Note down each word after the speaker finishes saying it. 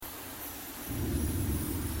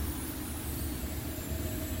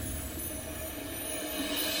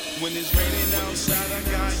When it's raining outside, I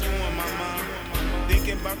got you on my mind.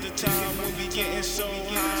 Thinking about the time when we getting so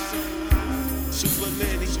high. Super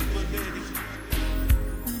litty.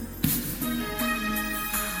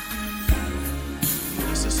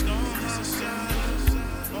 It's a storm outside,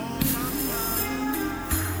 on my mind.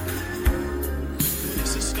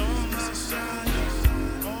 It's a storm outside,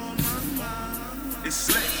 on my mind. It's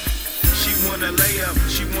slick. She wanna lay up,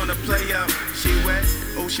 she wanna play up. She wet,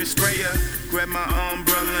 ocean sprayer. Grab my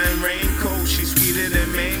umbrella and raincoat. She sweeter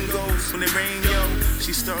than mangoes. When it rain, yo,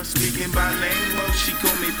 she starts speaking bilingual. She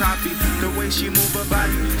call me Poppy. The way she move her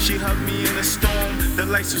body, she hugged me in a storm. The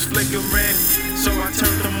lights was flickering, so I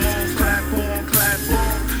turned them on. Clap on, clap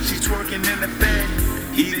on. She twerking in the bed.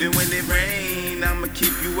 Even when it rain, I'ma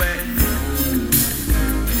keep you wet.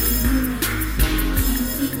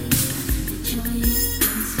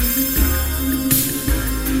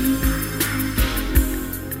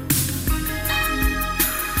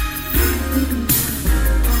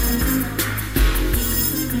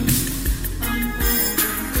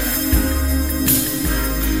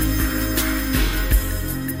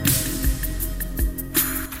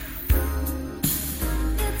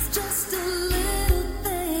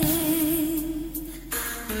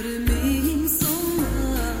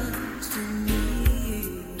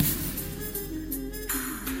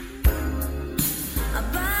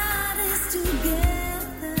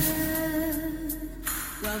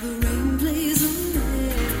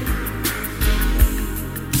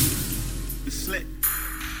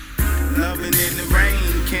 Loving in the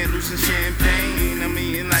rain, candles and champagne. I'm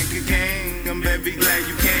eating like a king. I'm very glad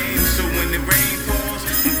you came. So when the rain falls,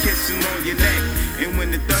 I'm kissing on your neck. And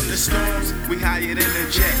when the thunderstorms, we higher than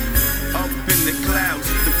a jet. Up in the clouds,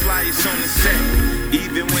 the flyers on the set.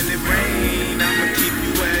 Even when it rain, I'ma keep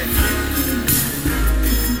you wet.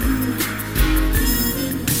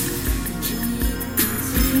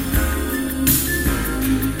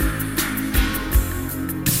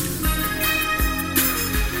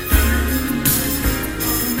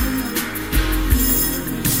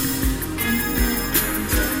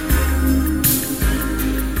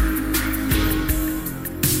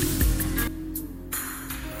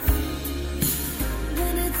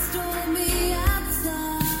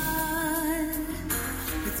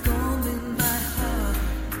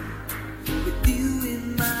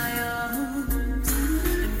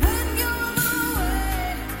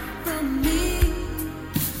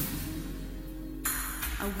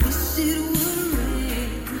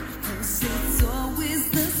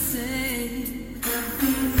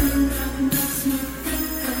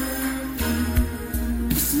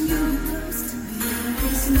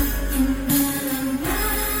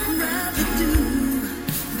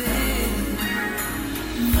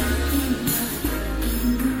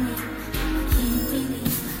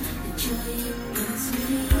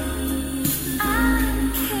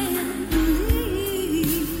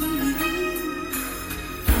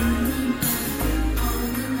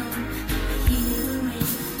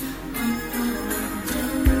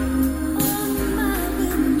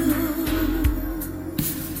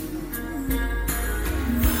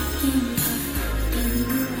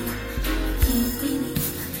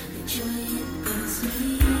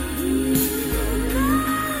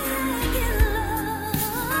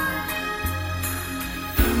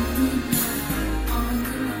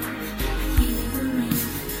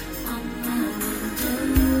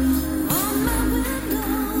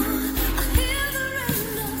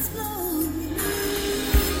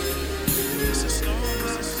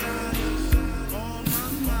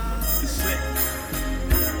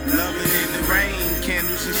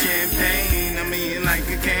 Candles and champagne, I'm eating like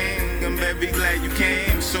a king. I'm very glad you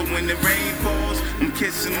came. So when the rain falls, I'm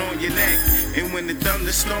kissing on your neck. And when the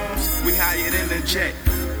thunderstorms, we higher than a jet.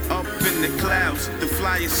 Up in the clouds, the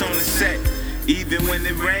flyers on the set. Even when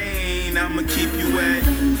it rain, I'ma keep you wet.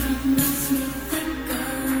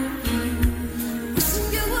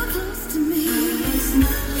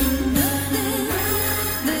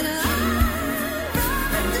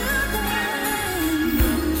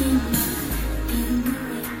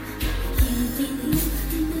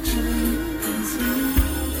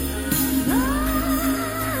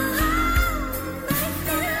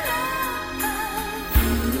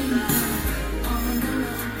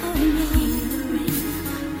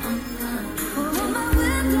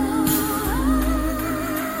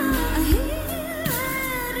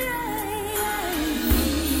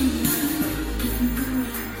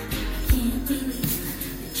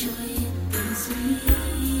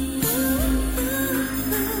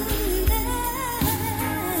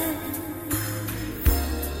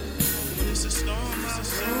 It's a storm.